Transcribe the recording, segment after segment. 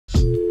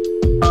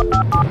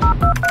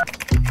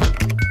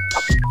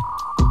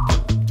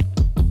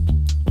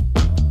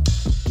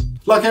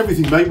Like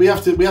everything, mate, we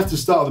have to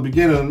start at the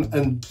beginning,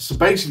 and so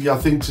basically, I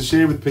think to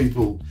share with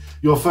people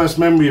your first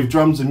memory of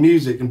drums and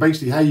music, and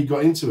basically how you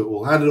got into it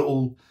all. How did it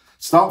all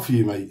start for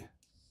you, mate?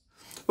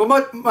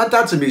 Well, my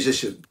dad's a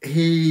musician.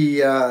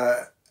 He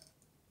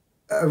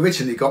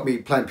originally got me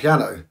playing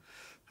piano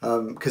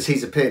because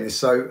he's a pianist.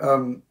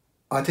 So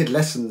I did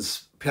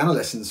piano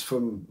lessons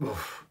from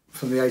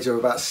the age of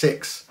about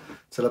 6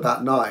 till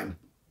about 9,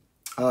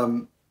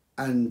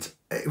 and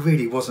it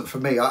really wasn't for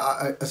me.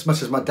 I as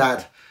much as my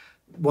dad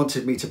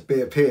wanted me to be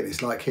a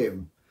pianist like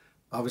him,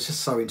 I was just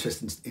so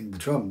interested in the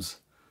drums,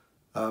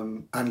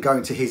 and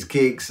going to his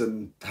gigs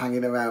and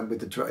hanging around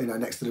with the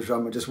next to the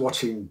drum and just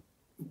watching,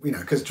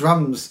 because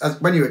drums,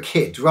 when you're a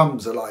kid,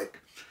 drums are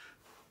like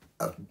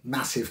a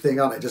massive thing,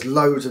 aren't it? Just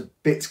loads of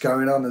bits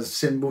going on as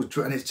cymbals,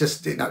 and it's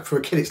just, for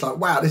a kid it's like,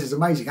 wow, this is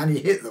amazing, and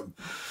you hit them.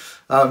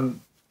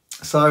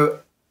 So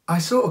I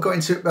sort of got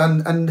into it,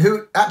 and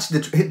who actually,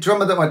 the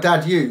drummer that my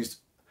dad used,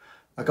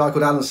 a guy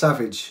called Alan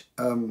Savage,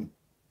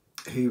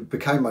 who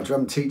became my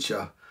drum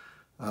teacher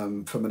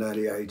from an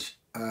early age.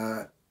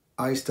 I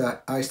used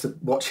to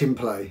watch him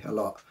play a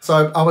lot.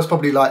 So I was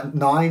probably like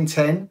 9,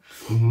 10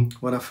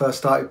 when I first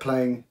started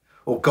playing,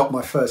 or got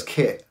my first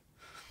kit.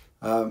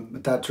 My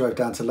dad drove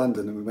down to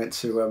London and we went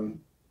to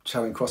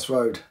Charing Cross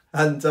Road,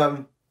 and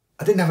I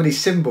didn't have any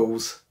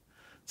cymbals,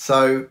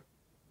 so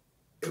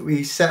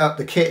we set up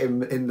the kit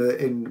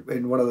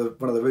in one of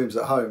the rooms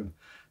at home.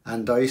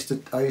 And I used to,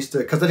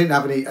 because I didn't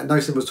have no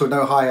cymbals,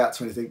 no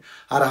hi-hats or anything.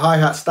 I had a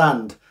hi-hat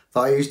stand that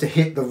I used to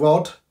hit the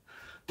rod.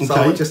 So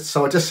I just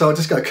go.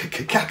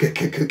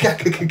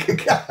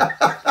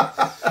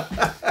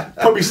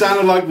 Probably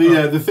sounded like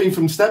the theme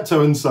from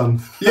Steptoe and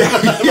Son. Yeah,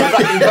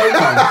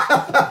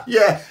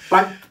 yeah.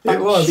 Bang, bang,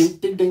 It was.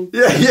 Ding, ding.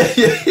 Yeah.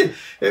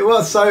 It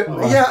was. So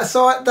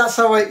that's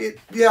how I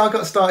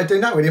got started doing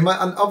that with him,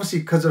 and obviously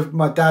because of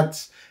my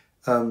dad's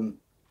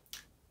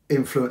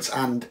influence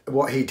and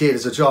what he did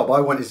as a job, I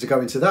wanted to go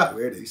into that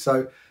really.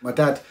 So my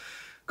dad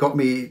got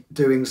me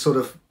doing sort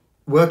of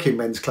working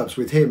men's clubs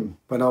with him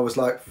when I was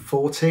like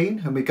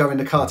 14, and we'd go in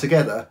the car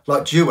together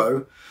like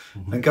duo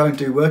and go and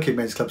do working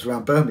men's clubs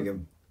around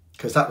Birmingham,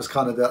 because that was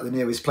kind of the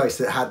nearest place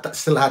that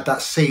still had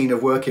that scene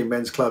of working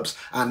men's clubs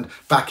and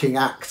backing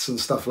acts and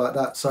stuff like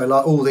that. So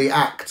like all the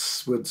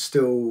acts would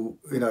still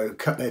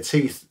cut their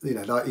teeth,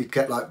 like you'd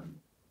get like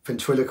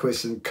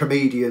ventriloquists and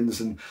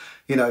comedians, and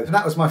and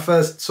that was my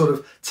first sort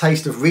of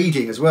taste of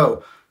reading as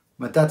well.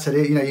 My dad said,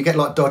 you get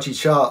like dodgy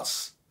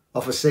charts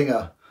off a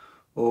singer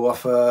or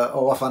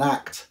off an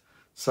act,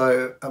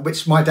 so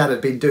which my dad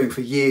had been doing for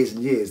years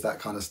and years, that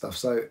kind of stuff.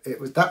 So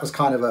that was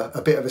kind of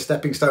a bit of a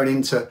stepping stone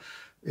into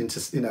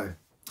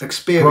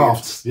experience.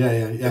 Crafts.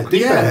 Yeah.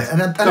 Deep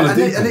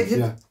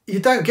end. You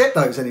don't get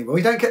those anymore.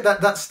 You don't get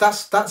that.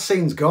 That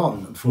scene's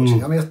gone,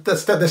 unfortunately. I mean,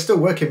 there's still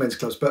working men's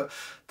clubs, but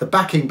the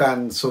backing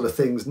band sort of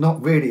thing's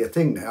not really a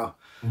thing now.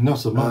 Not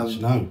so much,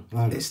 no.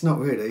 It's not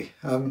really.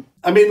 I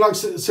mean, like,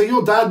 so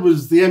your dad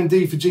was the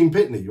MD for Gene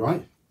Pitney,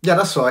 right? Yeah,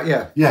 that's right,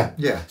 yeah.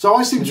 So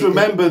I seem to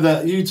remember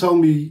that you told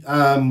me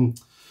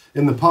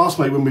in the past,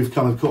 mate, when we've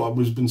kind of caught up,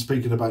 we've been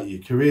speaking about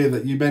your career,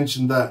 that you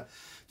mentioned that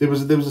there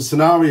was a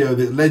scenario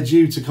that led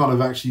you to kind of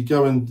actually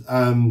go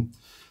and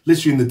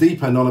literally in the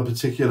deep end on a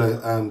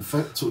particular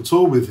sort of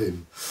tour with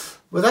him.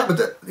 Well,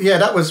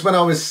 that was when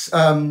I was...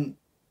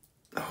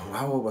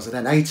 how old was it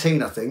then?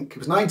 18, I think. It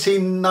was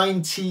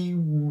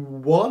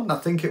 1991, I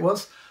think it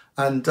was.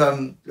 And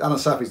Alan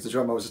Savage, the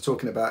drummer I was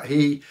talking about,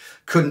 he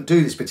couldn't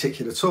do this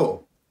particular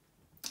tour.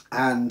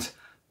 And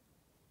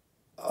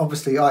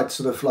obviously I'd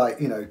sort of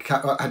like,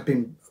 had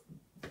been,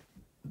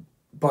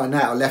 by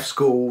now, left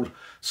school,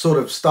 sort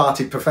of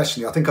started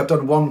professionally. I think I'd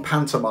done one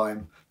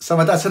pantomime. So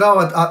my dad said,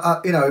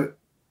 I'd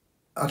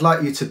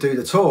like you to do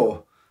the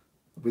tour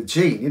with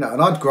Gene,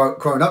 and I'd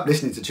grown up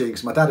listening to Gene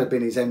because my dad had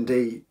been his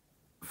MD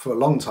for a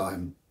long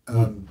time.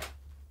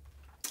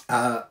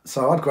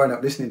 So I'd grown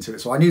up listening to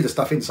it, so I knew the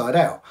stuff inside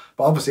out,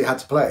 but obviously I had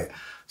to play it.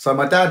 So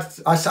I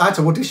had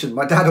to audition.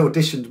 My dad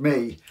auditioned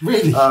me.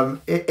 Really?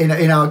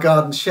 In our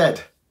garden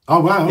shed. Oh,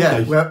 wow.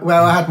 Okay. Yeah,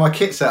 where I had my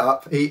kit set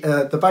up.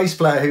 The bass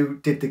player who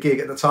did the gig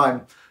at the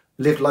time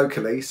lived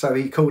locally, so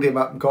he called him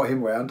up and got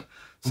him round.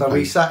 So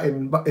we sat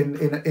in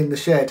the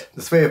shed,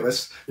 the three of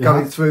us,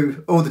 going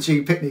through all the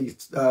Gene Pitney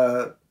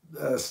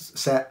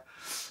set.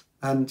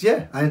 And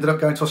I ended up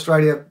going to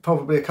Australia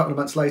probably a couple of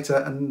months later,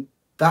 and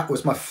that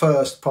was my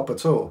first proper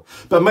tour.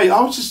 But mate,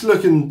 I was just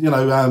looking,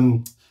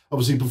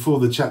 obviously before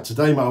the chat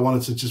today, mate, I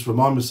wanted to just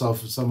remind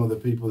myself of some of the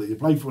people that you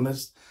played for, and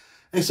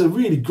it's a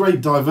really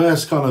great,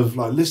 diverse kind of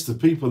like list of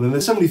people, and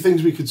there's so many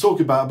things we could talk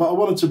about. But I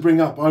wanted to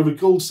bring up, I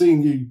recalled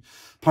seeing you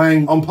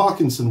playing on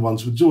Parkinson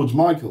once with George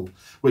Michael,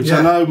 which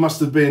I know must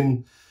have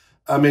been,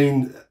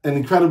 an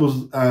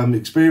incredible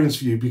experience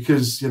for you,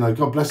 because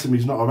God bless him,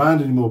 he's not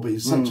around anymore, but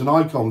he's such an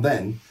icon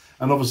then.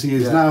 And obviously he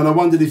is now. And I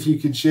wondered if you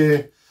could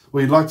share, or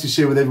you'd like to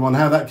share with everyone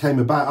how that came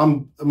about.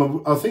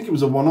 I think it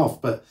was a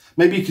one-off, but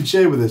maybe you could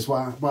share with us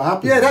what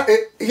happened. Yeah,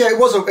 it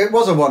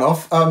was a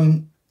one-off.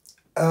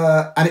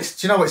 and it's,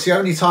 do you know what? It's the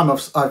only time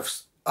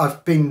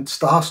I've been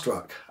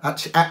starstruck.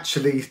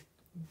 Actually,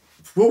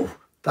 whoa,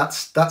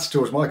 that's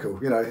George Michael.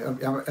 You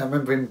know, I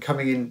remember him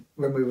coming in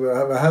when we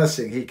were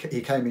rehearsing. He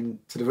came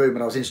into the room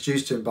and I was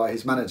introduced to him by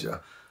his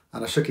manager,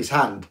 and I shook his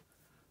hand,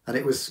 and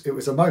it was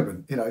a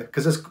moment, you know,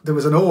 because there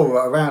was an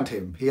aura around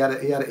him. He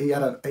had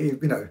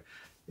you know,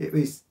 it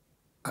was.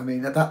 I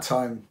mean, at that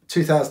time,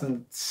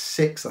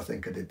 2006, I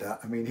think I did that.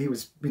 I mean, he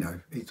was, you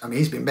know,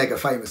 he's been mega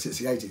famous since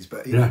the 80s,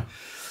 but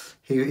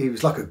he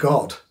was like a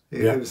god.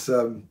 He was,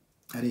 and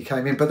he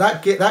came in. But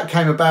that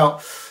came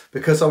about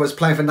because I was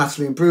playing for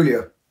Natalie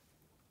Imbruglia,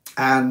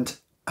 and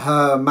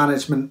her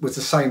management was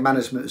the same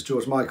management as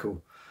George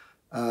Michael.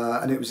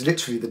 And it was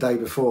literally the day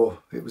before.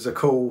 It was a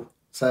call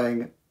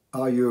saying,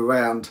 "Are you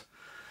around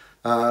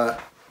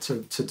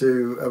to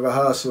do a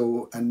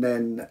rehearsal and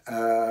then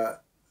a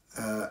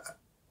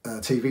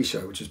TV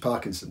show, which was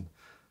Parkinson?"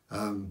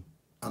 And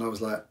I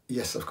was like,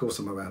 "Yes, of course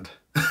I'm around."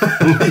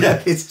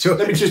 Yeah, it's George.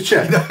 Let me just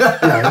check.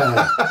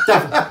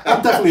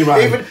 I'm definitely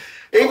around.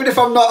 Even if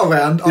I'm not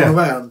around, I'm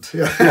around.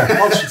 Yeah,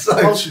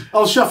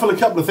 I'll shuffle a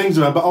couple of things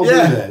around, but I'll be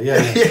there.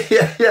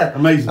 Yeah.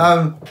 Amazing.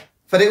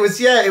 But it was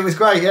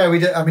great. Yeah, we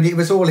did. I mean, it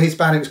was all his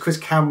band. It was Chris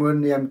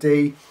Cameron, the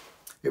MD.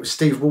 It was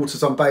Steve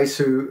Walters on bass,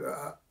 who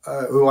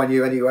I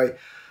knew anyway.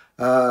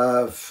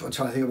 I'm trying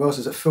to think of who else.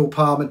 Was it Phil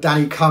Palmer?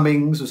 Danny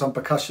Cummings was on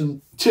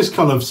percussion. Just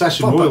kind of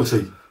session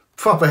royalty.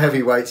 Proper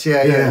heavyweights,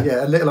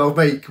 yeah. A little old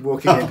me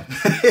walking in.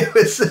 It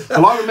was.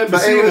 Well, I remember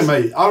seeing it,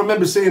 mate. I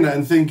remember seeing it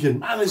and thinking,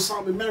 man, it's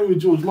Simon Merry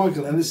with George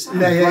Michael, and it's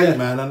great,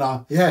 man. And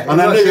I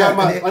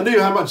knew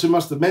how much it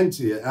must have meant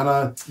to you, and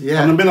I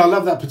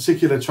love that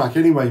particular track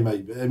anyway,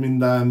 mate. I mean,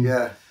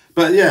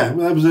 But yeah,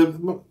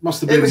 that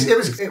must have been.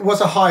 It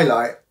was a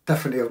highlight,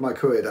 definitely, of my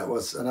career. That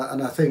was, and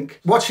I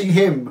think watching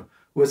him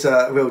was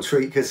a real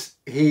treat because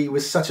he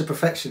was such a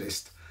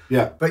perfectionist.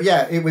 Yeah. But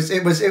yeah, it was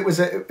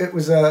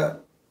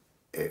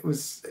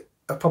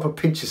a proper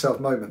pinch yourself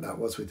moment, that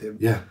was, with him.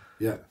 Yeah.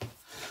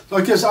 So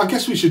I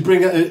guess we should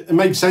bring it. It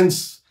makes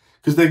sense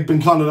because they've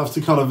been kind enough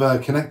to kind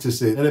of connect us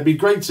here, and it'd be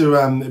great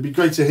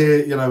to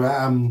hear, you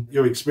know,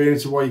 your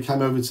experience of why you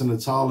came over to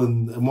Natal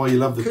and why you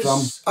love the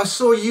drums. I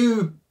saw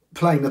you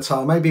playing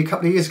Natal maybe a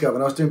couple of years ago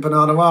when I was doing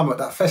Bananarama at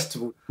that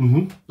festival.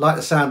 Mm-hmm. Like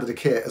the sound of the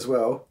kit as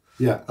well.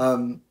 Yeah.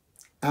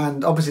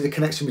 And obviously the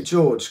connection with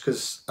George,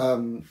 because I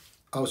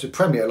was with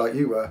Premier like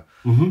you were.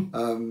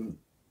 Mm-hmm.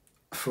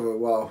 For a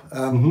while.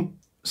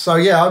 So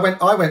yeah,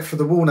 I went for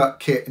the Walnut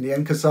kit in the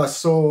end because I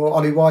saw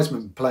Ollie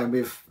Wiseman playing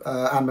with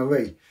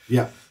Anne-Marie.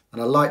 Yeah. And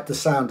I liked the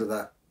sound of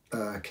that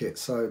kit.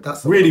 So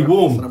that's really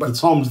warm. The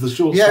toms, the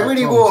short. Yeah,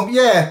 really toms. Warm.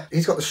 Yeah,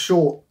 he's got the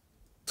short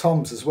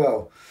toms as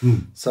well.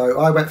 Mm. So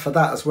I went for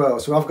that as well.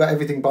 So I've got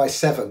everything by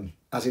 7,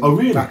 as in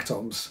really? back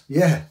toms.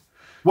 Yeah.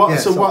 What? Yeah,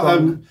 so what?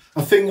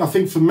 I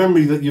think from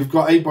memory that you've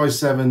got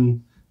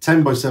 8x7,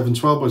 10x7,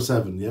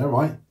 12x7. Yeah,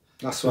 right.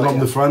 That's right. Along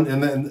the front,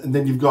 and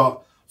then you've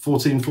got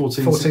 14,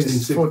 16,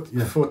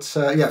 16.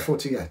 14.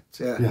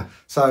 Yeah.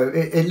 So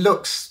it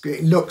looks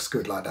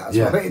good like that as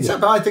well.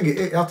 But I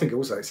think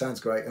also it sounds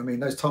great. I mean,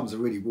 those toms are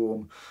really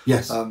warm.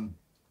 Yes.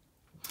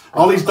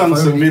 Ollie's done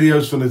some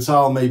videos for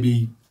Natal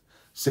maybe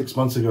 6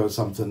 months ago or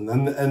something,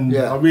 and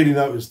I really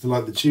noticed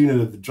the tuning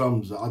of the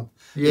drums.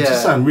 It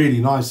just sound really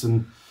nice,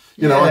 and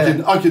you know,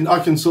 I can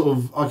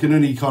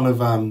only kind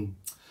of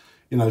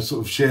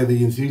sort of share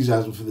the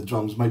enthusiasm for the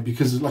drums, mate,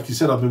 because like you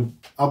said,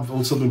 I've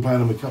also been playing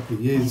them a couple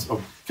of years, or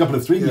a couple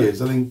of 3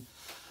 years. I think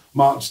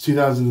March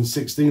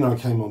 2016 I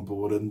came on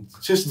board, and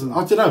just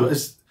I don't know,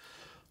 it's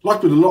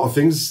like with a lot of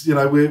things, you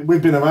know,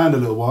 we've been around a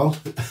little while,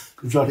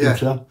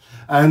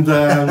 and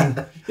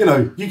you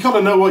know, you kind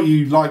of know what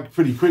you like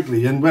pretty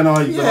quickly. And when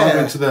I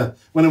went to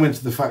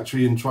the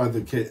factory and tried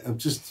the kit,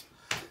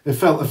 it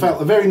felt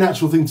a very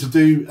natural thing to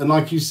do, and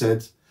like you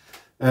said.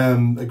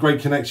 A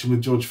great connection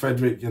with George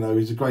Frederick. You know,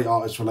 he's a great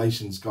artist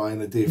relations guy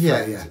and a dear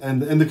friend. Yeah.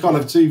 And the kind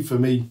of two for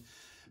me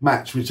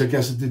match, which I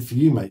guess it did for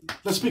you, mate.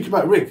 Let's speak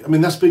about Rick. I mean,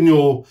 that's been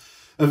of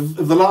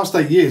the last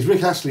 8 years.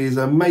 Rick Astley is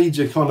a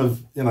major kind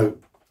of, you know,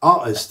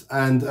 artist,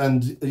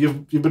 and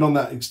you've been on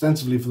that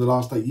extensively for the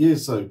last 8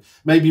 years. So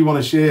maybe you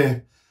want to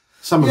share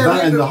some of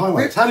that in the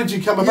highlights. How did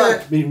you come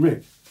about meeting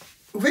Rick?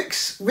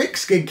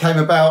 Rick's gig came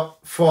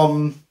about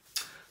from.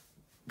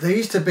 There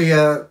used to be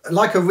a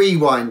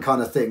rewind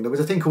kind of thing. There was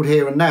a thing called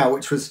Here and Now,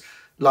 which was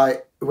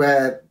like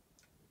where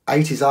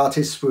 80s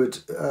artists would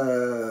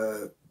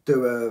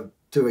do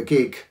a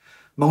gig,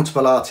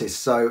 multiple artists.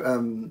 So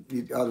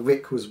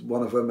Rick was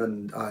one of them,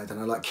 and I don't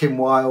know, like Kim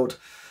Wilde,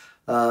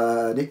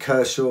 Nick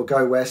Kershaw,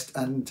 Go West,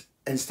 and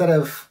a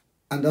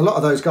lot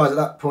of those guys at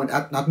that point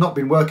had not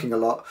been working a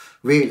lot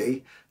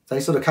really. They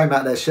sort of came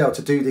out of their shell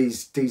to do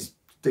these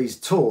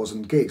tours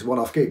and gigs,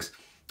 one-off gigs,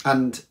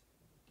 and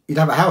you'd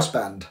have a house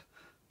band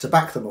to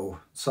back them all.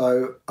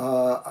 So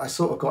I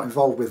sort of got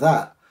involved with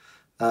that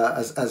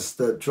as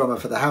the drummer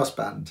for the house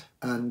band.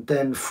 And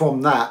then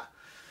from that,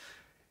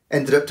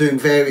 ended up doing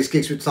various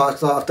gigs.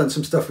 I've done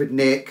some stuff with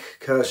Nick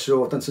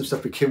Kershaw, I've done some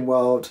stuff with Kim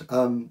Wilde.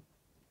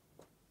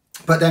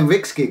 But then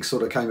Rick's gig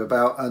sort of came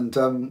about,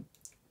 and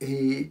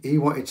he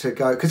wanted to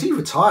go, because he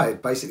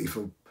retired basically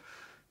for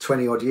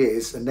 20 odd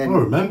years, and then I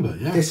remember,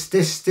 yeah.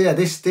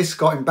 This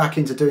got him back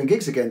into doing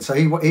gigs again. So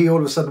he all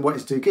of a sudden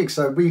wanted to do gigs.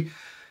 So we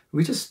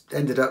just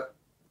ended up.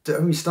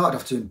 We started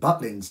off doing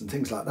Butlins and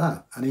things like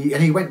that, and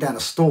he went down a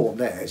storm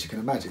there, as you can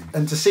imagine.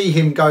 And to see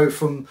him go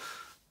from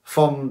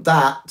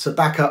that to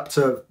back up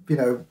to, you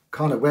know,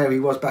 kind of where he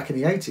was back in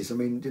the 80s. I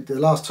mean, the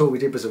last tour we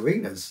did was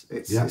arenas.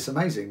 It's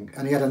amazing.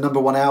 And he had a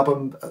 #1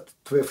 album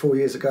 3 or 4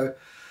 years ago.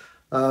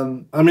 I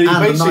mean,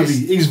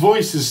 basically, his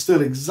voice is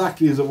still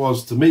exactly as it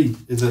was to me.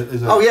 As a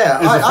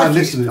fan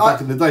listening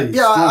back in the day.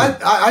 Yeah,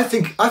 I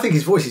think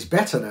his voice is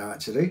better now.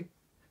 Actually,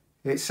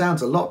 it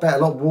sounds a lot better, a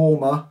lot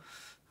warmer.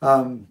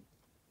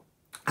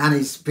 And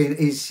he's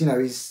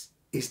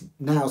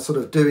now sort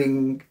of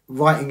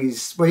writing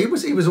his. Well, he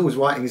was always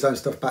writing his own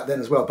stuff back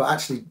then as well. But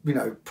actually, you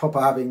know, proper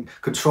having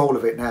control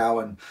of it now,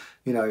 and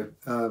you know,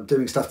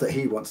 doing stuff that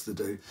he wants to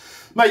do.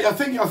 Mate, I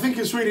think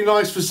it's really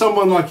nice for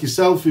someone like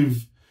yourself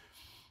who've.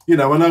 You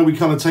know, I know we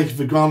kind of take it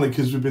for granted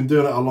because we've been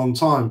doing it a long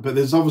time, but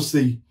there's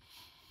obviously,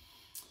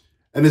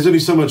 and there's only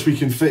so much we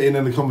can fit in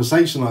a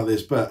conversation like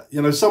this, but, you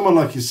know, someone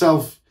like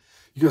yourself,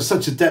 you've got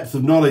such a depth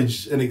of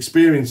knowledge and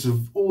experience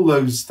of all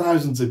those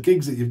thousands of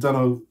gigs that you've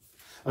done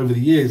over the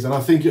years, and I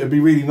think it would be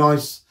really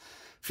nice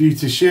for you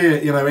to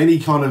share, you know, any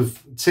kind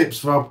of tips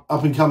for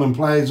up-and-coming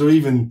players or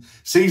even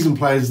seasoned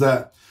players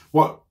that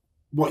what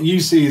you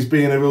see as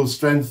being a real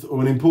strength or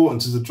an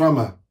importance as a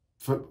drummer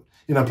for,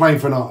 you know, playing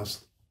for an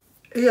artist.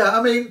 Yeah,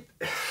 I mean,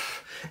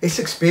 it's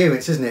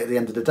experience, isn't it, at the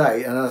end of the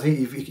day? And I think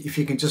if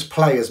you can just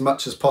play as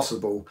much as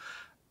possible,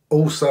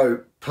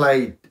 also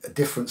play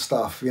different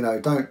stuff, you know,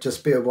 don't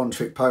just be a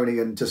one-trick pony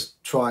and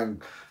just try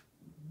and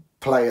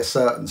play a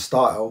certain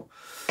style.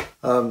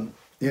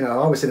 You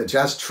know, I was in a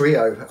jazz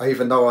trio,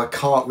 even though I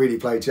can't really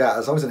play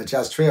jazz. I was in a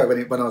jazz trio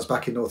when I was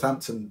back in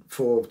Northampton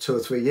for 2 or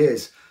 3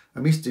 years.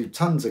 And we used to do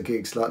tons of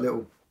gigs, like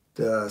little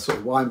sort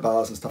of wine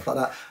bars and stuff like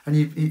that. And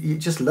you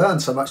just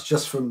learn so much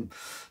just from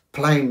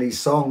playing these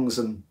songs.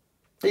 And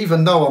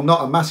even though I'm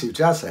not a massive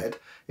jazz head,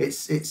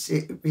 it's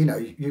you know,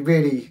 you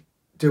really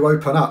do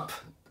open up,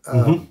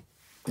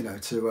 you know,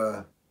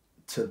 to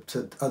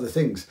other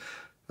things.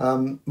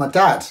 My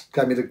dad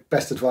gave me the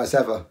best advice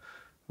ever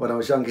when I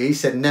was younger. He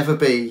said, never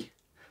be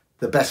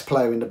the best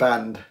player in the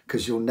band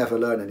because you'll never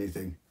learn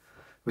anything,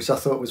 which I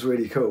thought was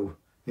really cool.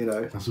 You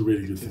know, that's a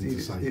really good thing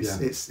to say.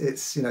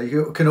 It's you know,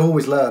 you can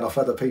always learn off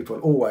other people,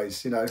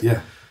 always, you know,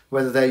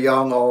 whether they're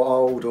young or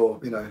old, or,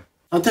 you know.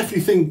 I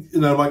definitely think, you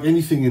know, like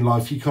anything in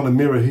life, you kind of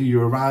mirror who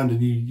you're around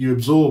and you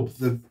absorb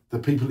the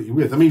people that you're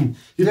with. I mean,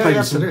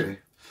 absolutely.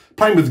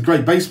 Playing with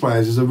great bass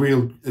players is a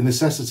real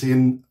necessity,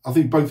 and I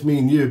think both me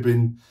and you have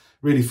been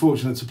really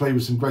fortunate to play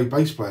with some great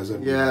bass players.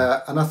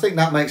 And I think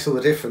that makes all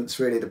the difference,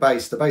 really. The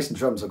bass and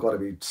drums have got to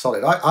be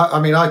solid. I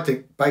mean, I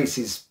think bass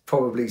is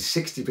probably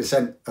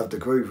 60% of the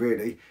groove,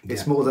 really.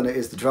 It's more than it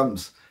is the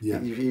drums.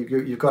 Yeah.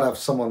 You've got to have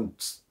someone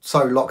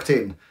so locked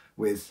in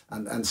with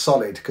and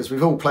solid, because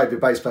we've all played with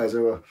bass players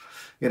who are,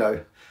 you know,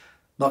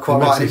 not quite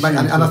right.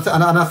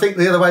 And I think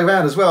the other way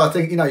around as well. I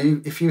think, you know,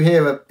 if you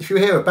hear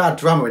a bad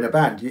drummer in a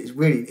band, it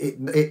really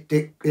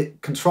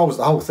it controls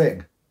the whole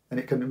thing, and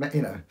it can,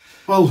 you know.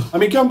 Well, I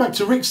mean, going back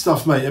to Rick's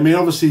stuff, mate. I mean,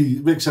 obviously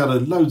Rick's had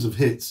loads of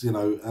hits, you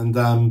know, and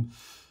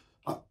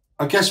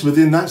I guess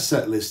within that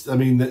set list, I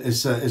mean,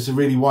 it's a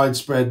really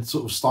widespread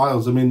sort of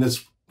styles. I mean,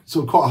 there's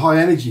sort of quite a high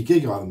energy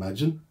gig, I'd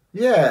imagine.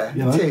 Yeah,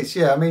 you know? It is.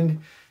 Yeah, I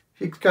mean,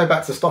 if you go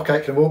back to the Stock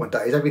Aitken and Walkman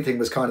days, everything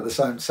was kind of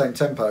the same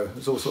tempo. It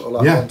was all sort of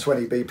like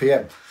 120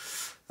 BPM.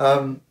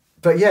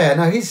 But yeah,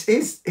 no, his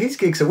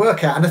gigs are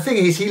workout. And the thing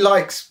is, he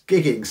likes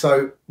gigging.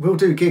 So we'll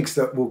do gigs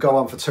that will go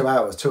on for 2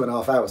 hours,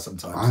 2.5 hours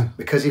sometimes. Right.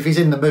 Because if he's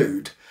in the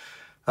mood,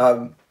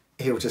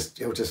 he'll just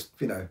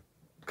you know,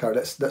 go,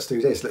 let's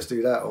do this, let's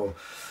do that. Or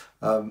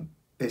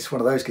it's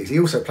one of those gigs. He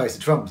also plays the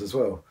drums as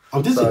well.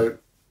 Oh, does he?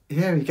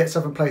 Yeah, he gets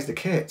up and plays the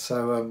kit.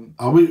 So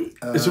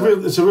it's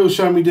a real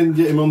shame we didn't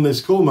get him on this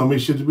call, man. We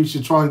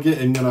should try and get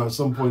him, you know, at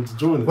some point to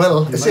join us.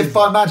 Well, as if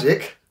by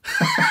magic.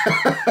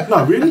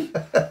 No, really?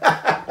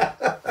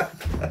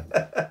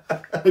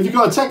 Have you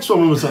got a text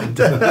from him or something?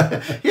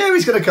 Yeah,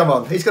 he's going to come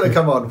on. He's going to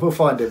come on. We'll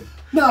find him.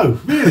 No,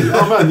 really?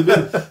 Oh man,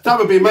 that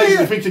would be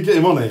amazing if we could get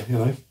him on here. You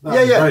know,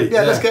 great.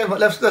 Let's get him.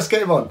 Let's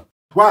get him on.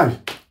 Wow,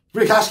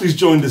 Rick Astley's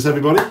joined us,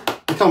 everybody.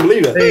 I can't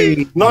believe it.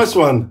 Hey. Nice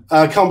one.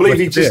 I can't believe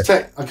you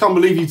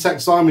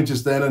text Simon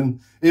just then, and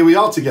here we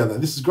are together.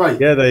 This is great.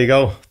 Yeah, there you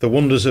go. The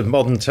wonders of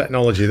modern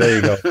technology. There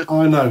you go.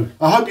 I know.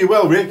 I hope you're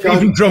well, Rick.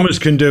 Even drummers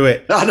can do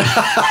it.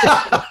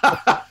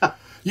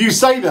 You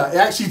say that. It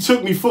actually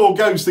took me 4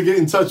 goes to get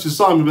in touch with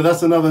Simon, but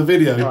that's another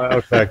video.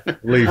 Right, okay.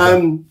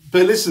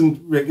 But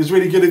listen, Rick, it's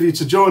really good of you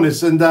to join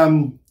us.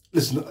 And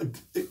listen,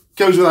 it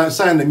goes without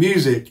saying that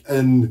music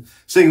and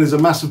singing is a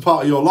massive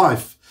part of your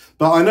life.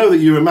 But I know that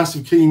you're a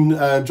massive keen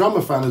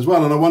drummer fan as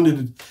well. And I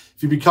wondered if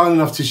if you'd be kind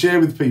enough to share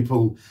with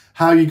people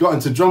how you got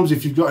into drums,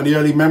 if you've got any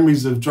early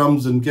memories of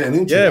drums and getting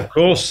into it. Yeah, of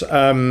course.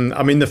 I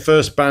mean, the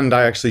first band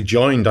I actually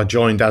joined, I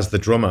joined as the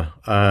drummer.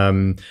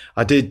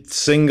 I did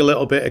sing a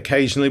little bit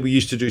occasionally. We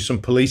used to do some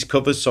Police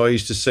covers, so I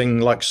used to sing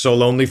like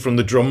Soul Only from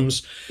the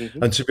drums.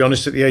 And to be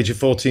honest, at the age of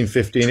 14,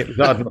 15, it was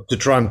hard enough to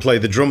try and play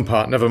the drum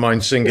part, never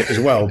mind sing it as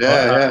well.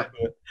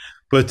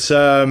 But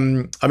I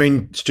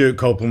mean, Stuart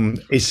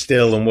Copeland is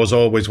still and was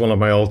always one of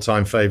my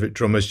all-time favourite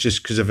drummers,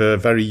 just because of a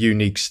very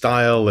unique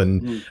style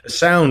and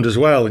sound as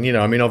well. And, you know,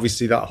 I mean,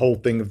 obviously that whole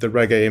thing of the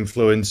reggae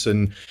influence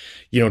and,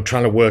 you know,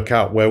 trying to work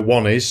out where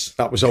one is,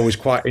 that was always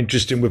quite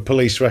interesting with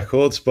Police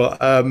records. But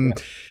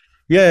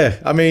yeah,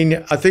 I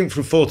mean, I think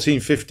from 14,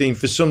 15,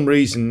 for some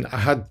reason, I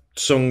had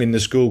sung in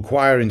the school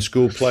choir, in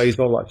school plays,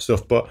 all that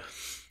stuff, but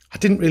I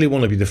didn't really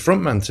want to be the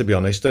front man, to be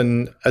honest.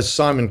 And as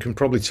Simon can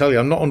probably tell you,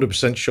 I'm not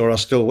 100% sure I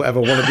still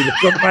ever want to be the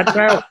front man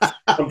now.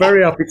 I'm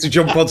very happy to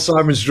jump on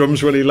Simon's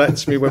drums when he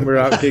lets me, when we're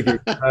out gigging.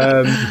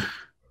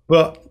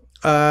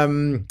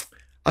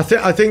 I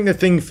think the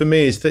thing for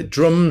me is that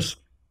drums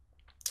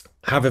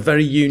have a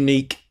very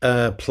unique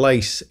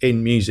place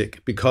in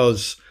music,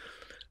 because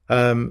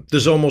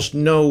there's almost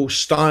no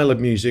style of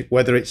music,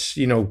 whether it's,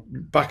 you know,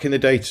 back in the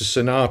day to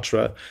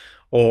Sinatra,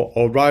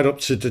 or right up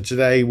to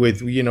today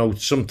with, you know,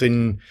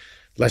 something,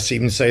 let's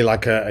even say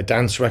like a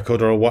dance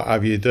record or what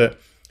have you, that,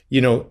 you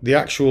know, the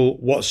actual,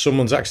 what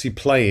someone's actually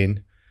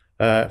playing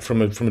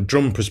from a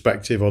drum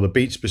perspective or the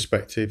beats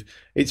perspective,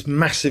 it's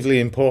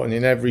massively important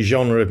in every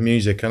genre of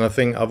music. And I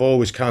think I've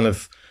always kind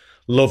of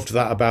loved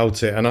that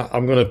about it. And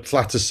I'm going to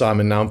flatter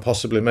Simon now and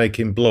possibly make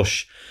him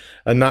blush.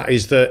 And that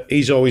is that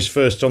he's always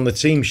first on the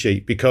team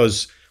sheet,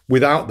 because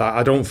without that,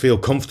 I don't feel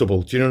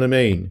comfortable. Do you know what I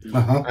mean?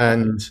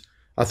 And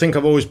I think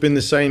I've always been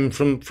the same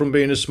from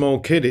being a small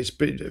kid. It's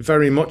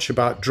very much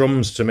about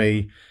drums to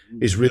me,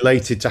 is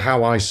related to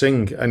how I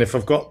sing. And if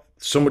I've got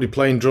somebody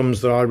playing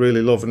drums that I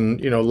really love and,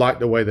 you know, like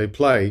the way they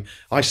play,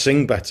 I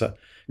sing better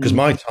because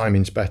my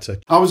timing's better.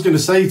 I was going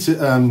to say to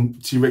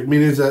you, Rick, I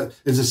mean, as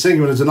a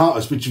singer and as an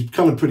artist, which you've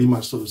kind of pretty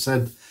much sort of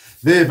said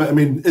there, but I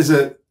mean, as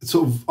a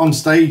sort of on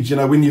stage, you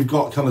know, when you've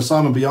got kind of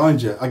Simon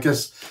behind you, I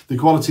guess the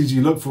qualities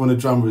you look for in a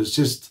drummer is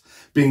just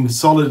being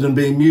solid and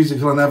being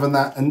musical and having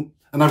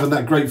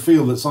that great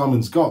feel that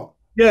Simon's got.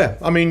 Yeah,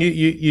 I mean,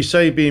 you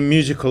say being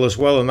musical as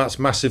well, and that's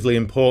massively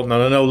important.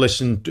 And I know,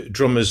 listen,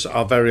 drummers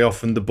are very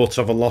often the butt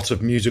of a lot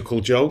of musical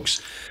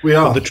jokes. We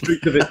are. But the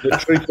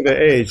truth of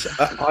it is,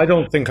 I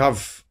don't think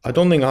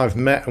I've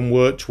met and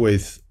worked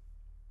with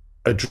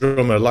a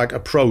drummer, like a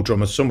pro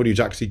drummer, somebody who's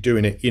actually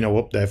doing it, you know,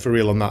 up there for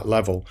real on that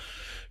level,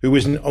 who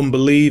isn't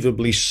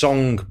unbelievably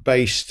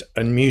song-based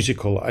and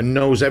musical and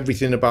knows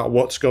everything about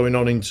what's going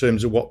on in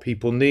terms of what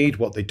people need,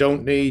 what they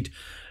don't need,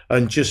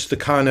 and just the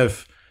kind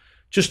of,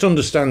 just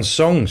understand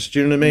songs. Do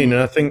you know what I mean?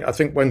 And I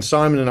think when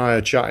Simon and I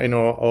are chatting,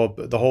 or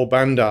the whole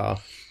band are,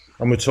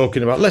 and we're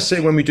talking about, let's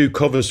say when we do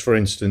covers, for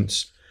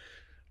instance,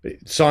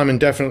 Simon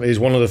definitely is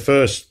one of the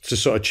first to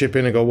sort of chip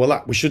in and go,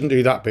 well, we shouldn't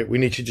do that bit. We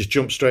need to just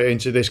jump straight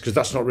into this because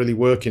that's not really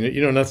working.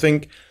 You know, and I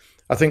think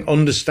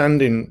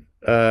understanding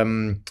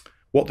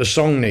what the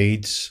song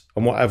needs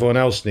and what everyone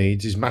else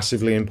needs is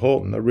massively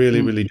important. I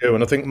really, really do.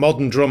 And I think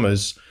modern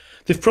drummers,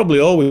 they've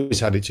probably always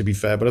had it, to be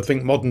fair, but I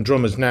think modern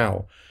drummers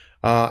now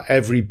are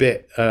every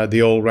bit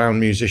the all-round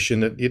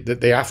musician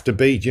that they have to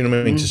be, do you know what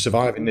I mean, to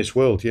survive in this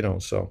world, you know,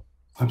 so.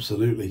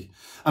 Absolutely.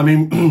 I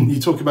mean, you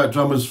talk about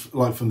drummers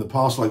like from the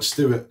past, like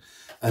Stewart,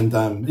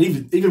 and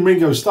even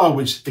Ringo Starr,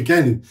 which,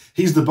 again,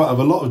 he's the butt of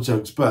a lot of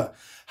jokes, but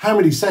how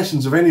many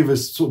sessions have any of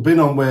us sort of been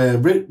on where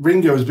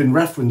Ringo has been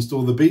referenced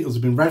or the Beatles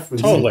have been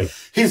referenced? Totally.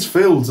 His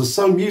fills are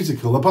so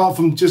musical, apart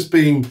from just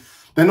being,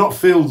 they're not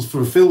fills for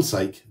a fill's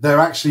sake. They're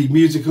actually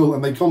musical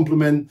and they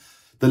complement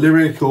the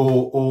lyric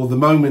or the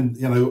moment,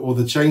 you know, or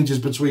the changes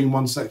between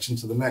one section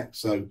to the next.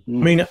 So, I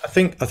mean, I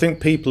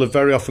think people have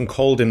very often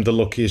called him the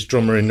luckiest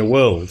drummer in the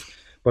world,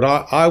 but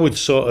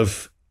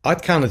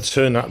I'd kind of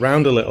turn that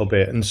round a little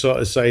bit and sort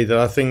of say that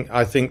I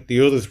think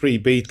the other three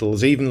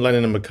Beatles, even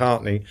Lennon and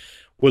McCartney,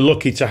 were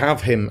lucky to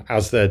have him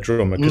as their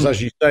drummer, because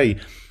as you say,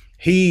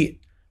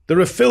 there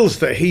are fills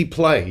that he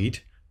played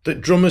that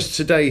drummers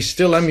today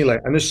still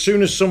emulate, and as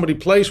soon as somebody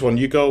plays one,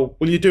 you go,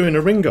 well, you're doing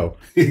a Ringo.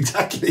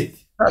 Exactly.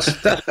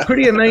 That's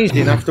pretty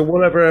amazing after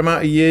whatever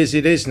amount of years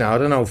it is now. I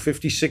don't know,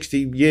 50, 60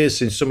 years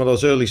since some of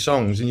those early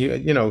songs. And,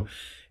 you know,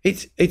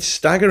 it's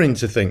staggering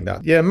to think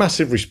that. Yeah,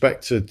 massive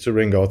respect to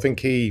Ringo. I think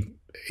he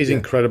is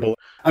incredible.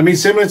 I mean,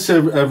 similar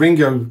to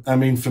Ringo, I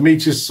mean, for me,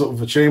 just sort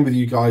of sharing with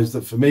you guys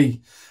that for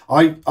me,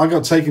 I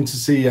got taken to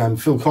see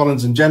Phil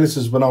Collins and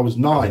Genesis when I was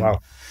 9. Oh,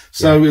 wow.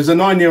 So as a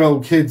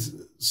 9-year-old kid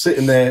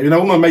sitting there, you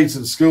know, all my mates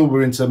at school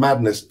were into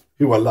Madness,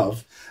 who I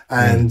love,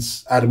 and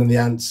Adam and the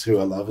Ants, who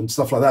I love, and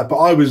stuff like that. But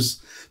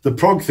the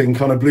prog thing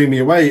kind of blew me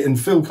away. And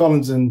Phil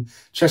Collins and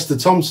Chester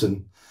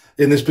Thompson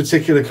in this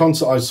particular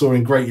concert I saw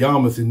in Great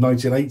Yarmouth in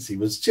 1980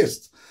 was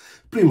just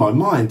blew my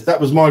mind.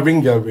 That was my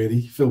Ringo,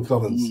 really, Phil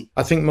Collins.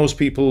 I think most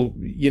people,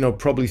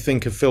 probably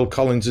think of Phil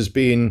Collins as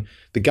being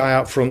the guy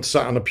out front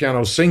sat on a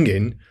piano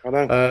singing. I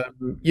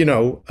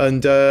know.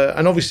 And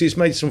obviously he's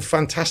made some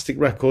fantastic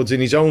records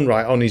in his own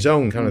right, on his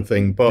own kind of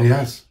thing. But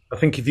Yes. I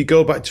think if you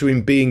go back to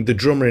him being the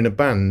drummer in a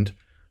band,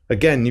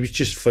 again, he was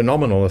just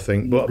phenomenal, I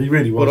think. But he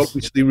really was. But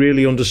obviously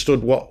really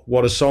understood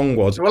what a song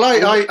was. Well,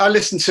 I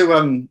listened to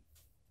who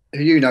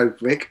you know,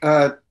 Rick,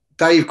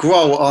 Dave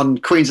Grohl on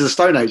Queens of the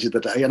Stone Age of the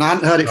day, and I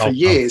hadn't heard it for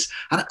years.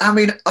 And I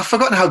mean, I've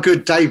forgotten how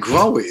good Dave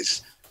Grohl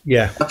is.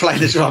 Yeah,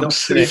 playing the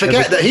drums. You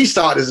forget that he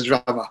started as a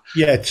drummer.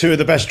 Yeah, two of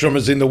the best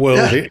drummers in the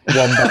world. Yeah.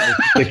 One band.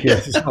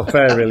 It's not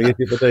fair, really, is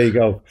it? But there you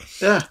go.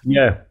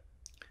 Yeah.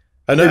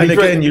 And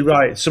again, you're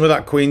right. Some of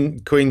that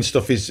Queen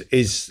stuff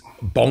is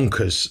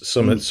bonkers.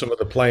 Some of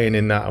the playing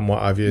in that and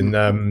what have you.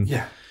 And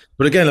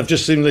but again, I've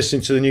just been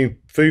listening to the new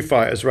Foo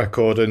Fighters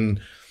record, and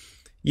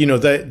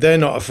they're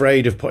not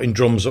afraid of putting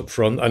drums up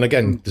front. And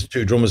again, there's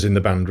two drummers in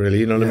the band, really.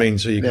 You know what I mean?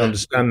 So you can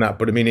understand that.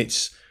 But I mean,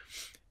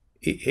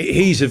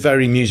 he's a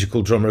very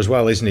musical drummer as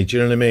well, isn't he? Do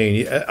you know what I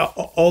mean?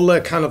 All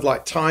their kind of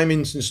like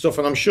timings and stuff,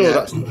 and I'm sure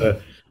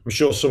I'm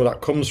sure some of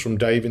that comes from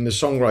Dave in the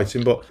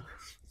songwriting, but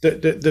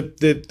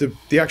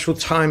the actual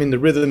timing, the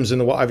rhythms and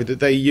the whatever that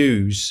they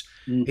use,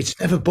 it's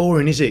never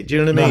boring, is it? Do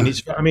you know what I mean?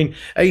 No. I mean,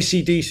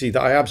 AC/DC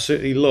that I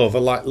absolutely love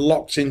are like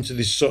locked into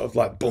this sort of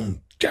like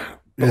boom,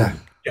 boom.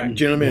 Yeah,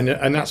 do you know what I mean?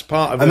 And that's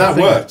part of and that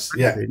thing. works.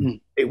 Yeah,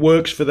 it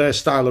works for their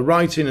style of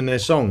writing and their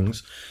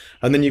songs.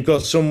 And then you've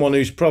got someone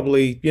who's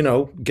probably,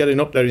 getting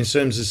up there in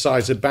terms of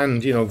size of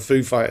band,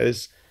 Foo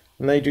Fighters,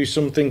 and they do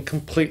something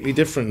completely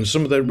different. And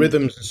some of their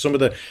rhythms and some of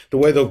the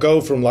way they'll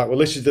go from like, well,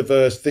 this is the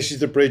verse, this is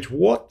the bridge.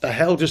 What the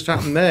hell just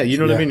happened there? You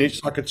know what I mean?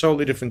 It's like a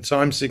totally different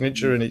time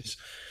signature, and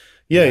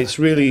it's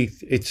really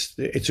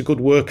a good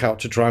workout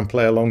to try and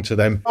play along to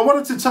them. I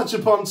wanted to touch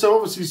upon, so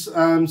obviously,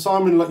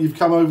 Simon, like you've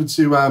come over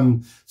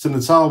to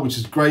Natal, which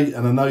is great,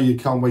 and I know you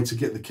can't wait to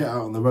get the kit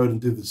out on the road and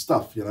do the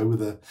stuff,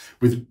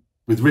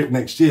 with Rick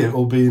next year,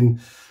 all being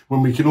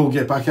when we can all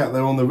get back out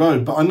there on the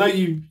road. But I know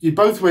you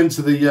both went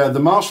to the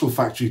Marshall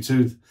factory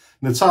to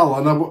Natal,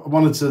 and I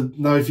wanted to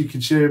know if you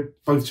could share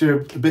a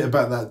bit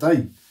about that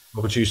day.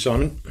 What about you,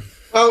 Simon?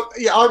 Well,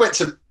 yeah, I went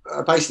to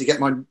basically get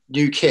my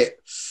new kit.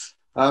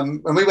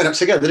 And we went up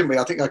together, didn't we?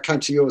 I think I came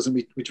to yours and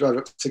we drove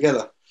up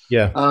together.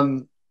 Yeah.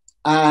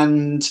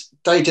 And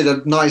they did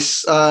a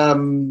nice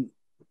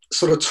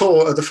sort of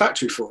tour of the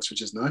factory for us,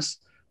 which is nice.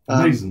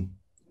 Amazing.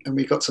 And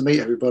we got to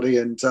meet everybody,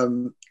 and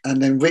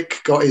then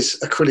Rick got his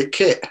acrylic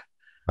kit.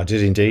 I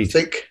did indeed. I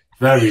think.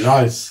 Very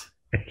nice.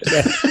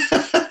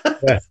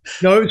 Yeah.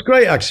 No, it was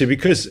great actually,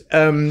 because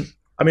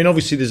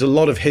obviously there's a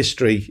lot of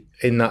history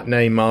in that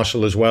name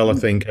Marshall as well, I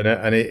think, and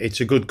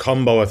it's a good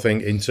combo, I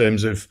think, in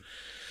terms of,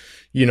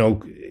 you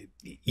look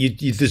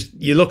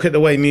at the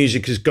way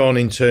music has gone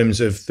in terms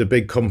of the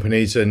big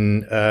companies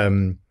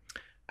and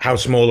how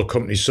smaller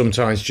companies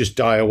sometimes just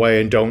die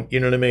away and don't, you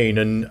know what I mean?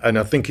 And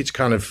I think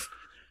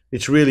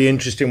it's really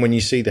interesting when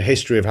you see the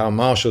history of how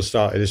Marshall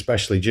started,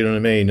 especially, do you know what I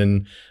mean?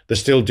 And they're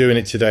still doing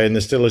it today, and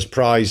they're still as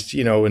prized,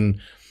 and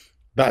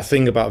that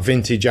thing about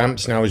vintage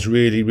amps now is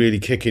really, really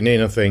kicking in,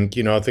 I think.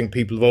 I think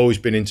people have always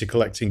been into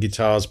collecting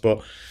guitars, but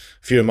a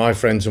few of my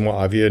friends and what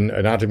have you, and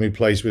Adam who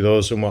plays with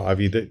us and what have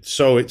you, it's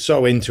so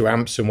into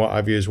amps and what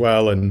have you as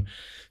well. And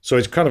so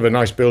it's kind of a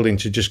nice building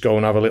to just go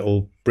and have a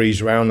little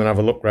breeze around and have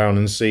a look around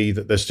and see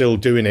that they're still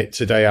doing it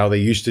today, how they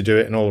used to do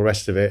it and all the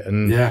rest of it.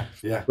 And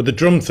with the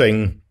drum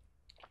thing,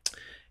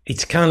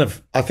 it's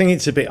I think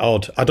it's a bit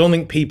odd. I don't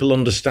think people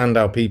understand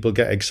how people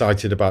get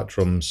excited about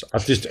drums.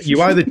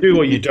 You either do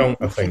or you don't,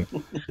 I think.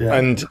 Yeah.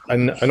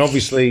 And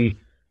obviously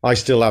I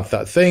still have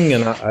that thing,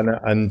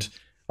 and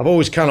I've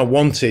always kind of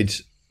wanted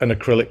an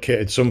acrylic kit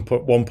at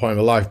one point in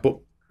my life.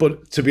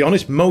 But to be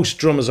honest, most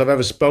drummers I've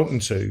ever spoken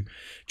to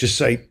just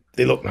say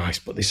they look nice,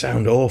 but they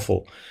sound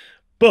awful.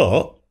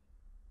 But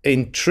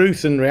in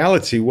truth and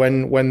reality,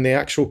 when the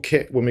actual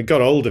kit, when we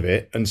got hold of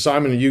it, and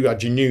Simon, you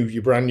had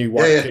your brand new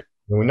white kit,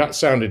 when that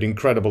sounded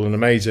incredible and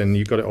amazing,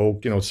 you got it all,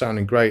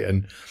 sounding great.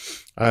 And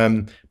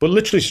but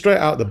literally straight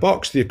out of the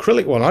box, the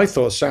acrylic one I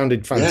thought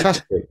sounded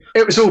fantastic.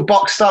 Yeah. It was all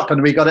boxed up,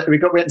 and we went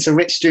into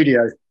Rick's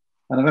studio.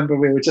 And I remember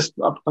we were just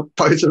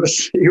both of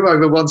us, you were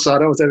over one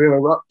side, I was over, we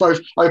were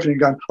both opening and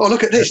going, oh,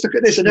 look at this,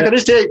 and I'm going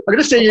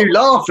to see you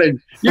laughing.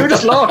 You were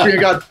just laughing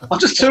and going, I'm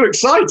just too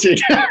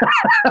excited.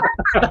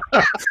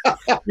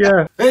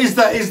 Yeah. Is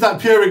that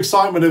pure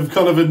excitement of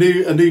kind of a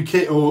new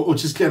kit or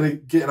just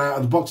getting out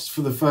of the box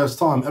for the first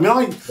time? I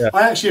mean,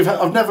 I actually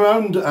I've never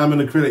owned an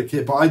acrylic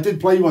kit, but I did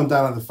play one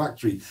down at the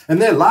factory,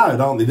 and they're loud,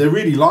 aren't they? They're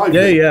really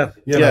lively.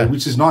 Yeah.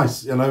 Which is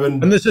nice,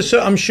 and there's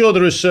I'm sure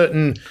there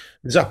are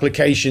there's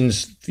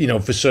applications,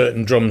 for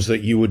certain drums that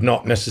you would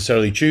not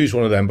necessarily choose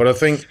one of them. But I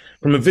think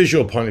from a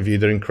visual point of view,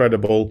 they're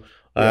incredible.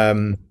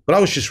 But I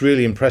was just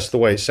really impressed the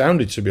way it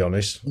sounded, to be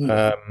honest.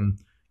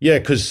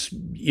 Because,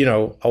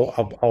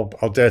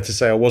 I'll dare to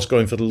say I was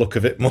going for the look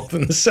of it more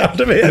than the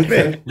sound of it a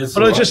bit.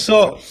 But I just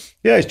thought,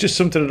 it's just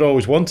something I'd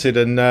always wanted.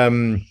 And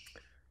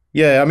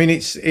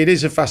it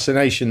is a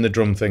fascination, the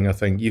drum thing, I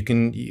think. You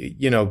can,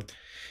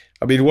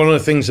 I mean, one of the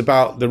things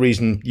about the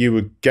reason you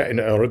were getting,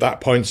 or at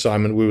that point,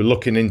 Simon, we were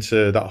looking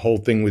into that whole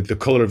thing with the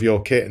color of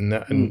your kit,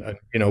 and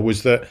you know,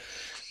 was that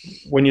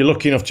when you're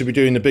lucky enough to be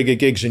doing the bigger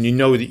gigs and you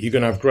know that you're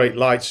going to have great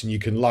lights and you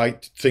can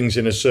light things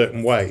in a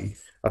certain way,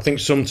 I think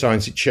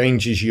sometimes it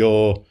changes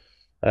your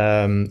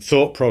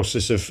thought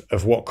process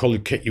of what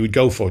coloured kit you would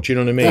go for. Do you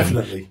know what I mean?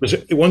 Definitely.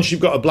 Because once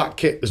you've got a black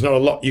kit, there's not a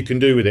lot you can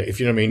do with it, if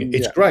you know what I mean.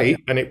 It's great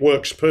and it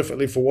works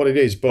perfectly for what it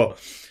is, but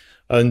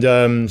so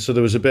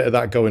there was a bit of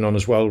that going on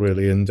as well,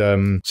 really. And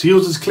so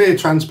yours is clear,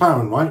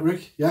 transparent, right,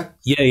 Rick? Yeah.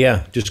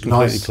 Yeah, just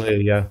completely clear.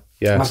 Yeah.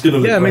 That's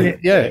good. Yeah, I mean,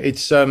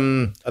 it's.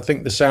 I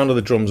think the sound of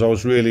the drums I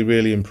was really,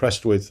 really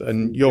impressed with,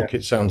 and your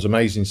kit sounds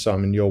amazing,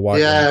 Simon. Your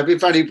white. Yeah, one.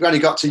 We've only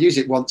got to use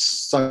it once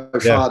so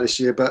far this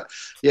year, but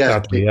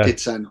it did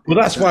sound. Well,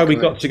 that's why we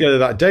got together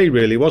that day,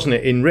 really, wasn't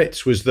it? In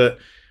Ritz, was that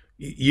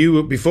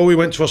you, before we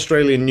went to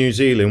Australia and New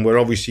Zealand, where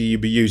obviously you'd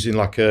be using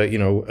like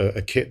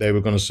a kit they were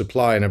going to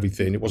supply and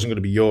everything. It wasn't going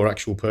to be your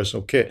actual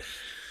personal kit.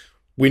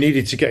 We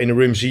needed to get in a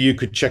room so you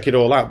could check it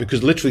all out,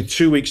 because literally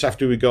 2 weeks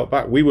after we got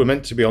back, we were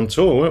meant to be on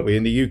tour, weren't we,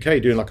 in the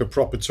UK, doing like a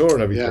proper tour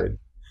and everything. Yeah.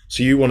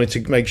 So you wanted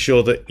to make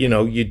sure that, you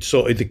know, you'd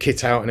sorted the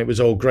kit out and it was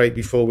all great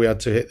before we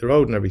had to hit the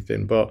road and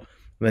everything. But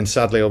then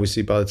sadly,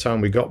 obviously, by the time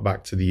we got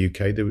back to the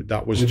UK,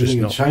 that was just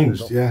not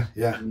changed. Yeah.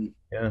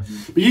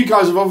 But you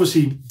guys have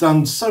obviously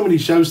done so many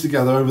shows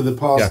together over the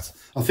past.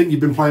 I think you've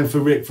been playing for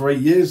Rick for 8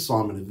 years,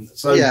 Simon.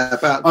 So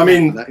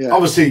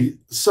obviously,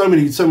 so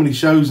many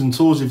shows and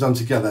tours you've done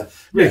together.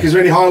 Rick, is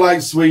there any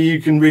highlights where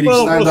you can really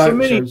stand out? For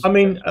me, shows? I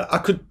mean, I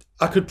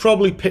could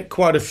probably pick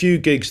quite a few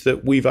gigs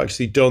that we've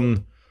actually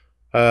done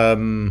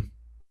that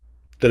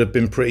have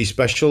been pretty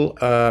special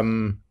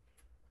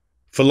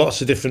for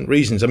lots of different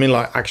reasons. I mean,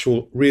 like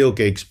actual real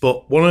gigs.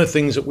 But one of the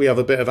things that we have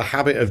a bit of a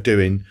habit of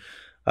doing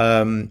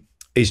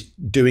is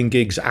doing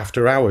gigs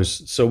after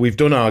hours. So we've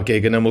done our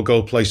gig and then we'll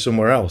go play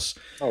somewhere else.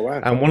 Oh, wow.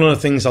 And one of the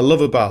things I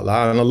love about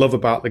that, and I love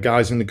about the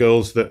guys and the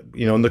girls that,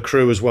 you know, and the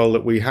crew as well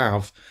that we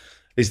have,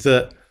 is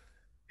that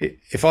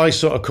if I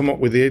sort of come up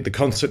with the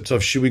concept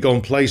of should we go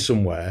and play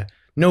somewhere,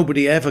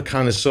 nobody ever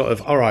kind of sort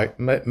of, all right,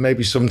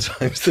 maybe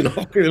sometimes they're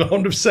not feeling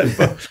 100%,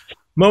 but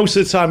most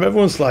of the time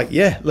everyone's like,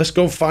 yeah, let's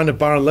go find a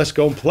bar and let's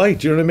go and play.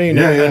 Do you know what I mean?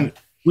 And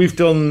we've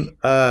done...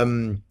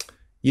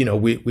 you know,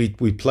 we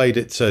played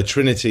at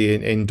Trinity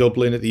in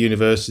Dublin at the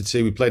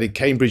university. We played at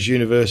Cambridge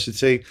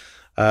University.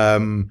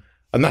 And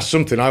that's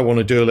something I want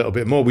to do a little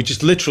bit more. We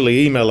just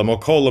literally email them or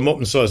call them up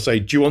and sort of say,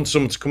 do you want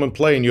someone to come and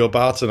play in your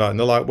bar tonight? And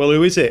they're like, well,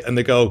 who is it? And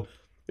they go,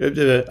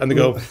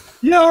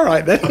 yeah, all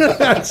right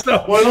then.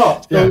 So, why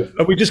not? So,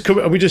 and we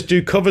just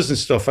do covers and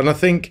stuff. And I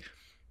think,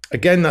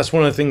 again, that's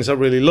one of the things I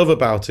really love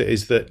about it,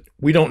 is that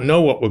we don't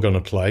know what we're going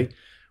to play.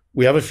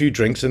 We have a few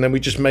drinks and then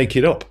we just make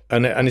it up.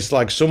 And it's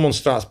like someone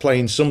starts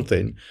playing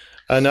something.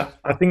 And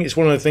I think it's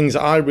one of the things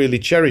that I really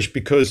cherish,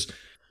 because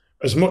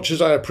as much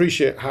as I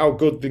appreciate how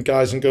good the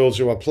guys and girls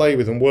who I play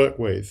with and work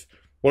with,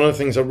 one of the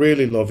things I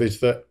really love is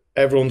that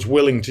everyone's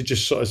willing to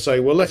just sort of say,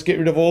 well, let's get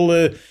rid of all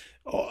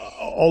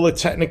the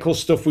technical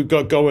stuff we've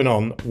got going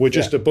on. We're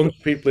just a bunch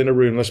of people in a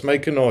room. Let's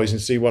make a noise and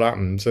see what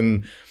happens.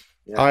 And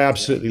I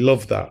absolutely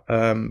love that.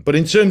 But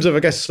in terms of, I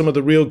guess, some of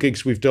the real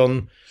gigs we've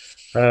done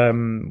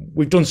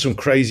some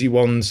crazy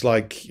ones,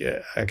 like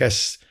I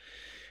guess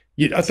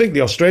I think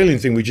the Australian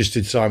thing we just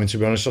did, Simon, to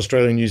be honest,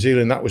 Australia and New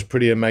Zealand, that was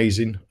pretty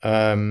amazing.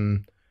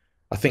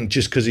 I think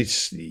just because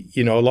it's,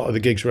 you know, a lot of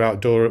the gigs were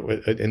outdoor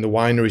in the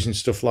wineries and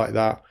stuff like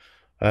that.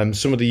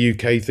 Some of the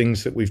UK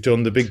things that we've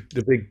done, the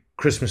big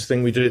Christmas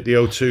thing we did at the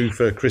O2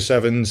 for Chris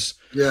Evans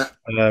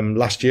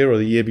last year or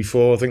the year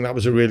before, I think that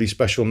was a really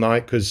special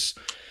night because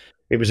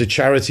it was a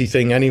charity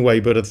thing anyway,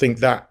 but I think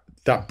that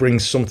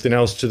brings something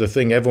else to the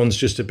thing. Everyone's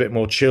just a bit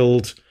more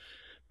chilled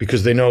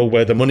because they know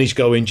where the money's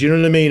going. Do you know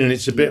what I mean? And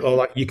it's a bit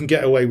like you can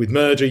get away with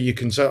murder. You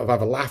can sort of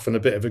have a laugh and a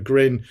bit of a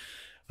grin.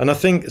 And I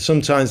think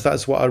sometimes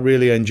that's what I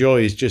really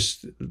enjoy, is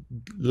just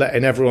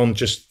letting everyone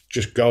just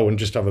go and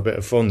just have a bit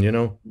of fun, you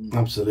know?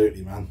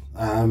 Absolutely, man.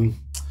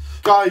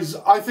 Guys,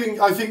 I think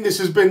this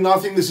has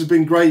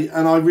been great,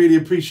 and I really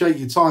appreciate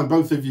your time,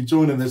 both of you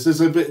joining us. It's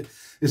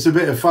a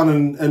bit of fun,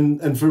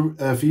 and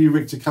for you,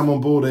 Rick, to come on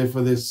board here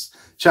for this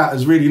chat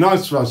is really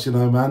nice for us, you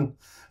know, man.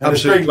 And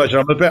absolute pleasure.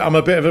 I'm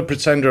a bit of a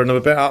pretender, and I'm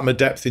a bit out of my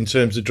depth in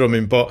terms of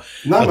drumming, but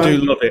I do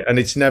love it, and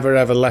it's never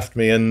ever left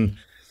me. And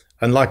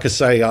like I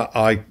say,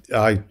 I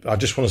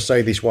just want to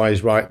say this while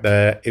he's right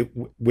there.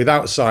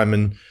 Without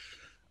Simon,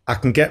 I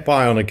can get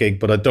by on a gig,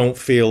 but I don't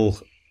feel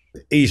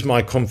he's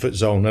my comfort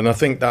zone. And I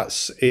think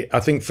that's it.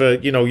 I think for,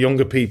 you know,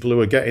 younger people who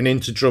are getting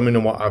into drumming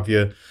and what have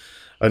you,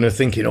 and are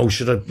thinking, oh,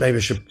 maybe I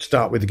should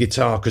start with the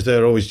guitar because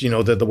they're always, you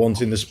know, they're the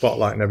ones in the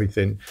spotlight and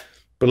everything.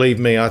 Believe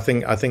me, I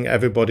think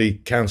everybody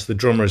counts the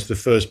drummer as the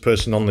first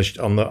person on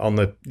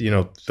the you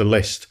know, the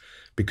list,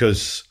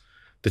 because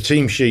the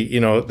team sheet, you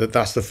know,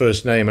 that's the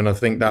first name, and I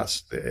think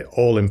that's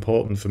all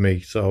important for me.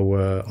 So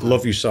I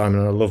love you, Simon,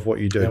 and I love what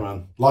you do. Yeah,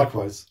 man.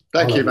 Likewise.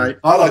 Thank you, mate.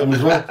 I like them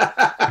as well.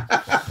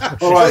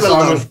 All right,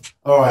 Simon.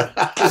 All right.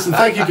 Listen,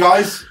 thank you,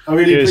 guys. I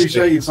really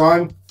appreciate your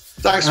time.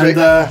 Thanks, Rick.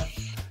 And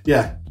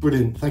yeah,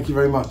 brilliant. Thank you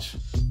very much.